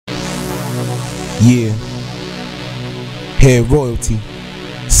Yeah. Hair royalty,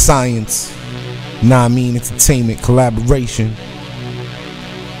 science, nah I mean entertainment, collaboration.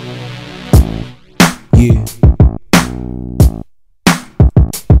 Yeah.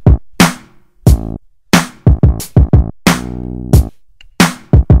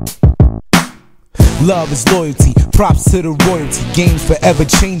 Love is loyalty, props to the royalty. Games forever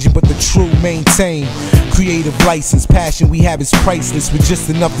changing, but the true maintain. Creative license, passion we have is priceless. With just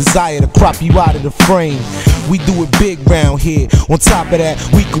enough desire to crop you out of the frame. We do it big round here. On top of that,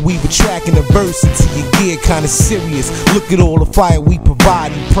 we could weave a track and a verse into your gear, kinda serious. Look at all the fire we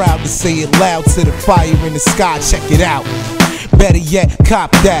provide, and proud to say it loud to the fire in the sky. Check it out. Better yet,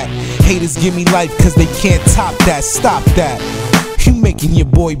 cop that. Haters give me life cause they can't top that. Stop that. You making your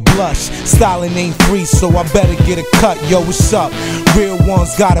boy blush. Styling ain't free, so I better get a cut. Yo, what's up? Real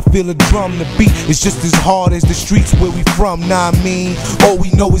ones gotta feel a drum. The beat is just as hard as the streets where we from, nah I mean. All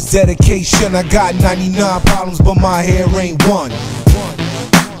we know is dedication. I got 99 problems, but my hair ain't one.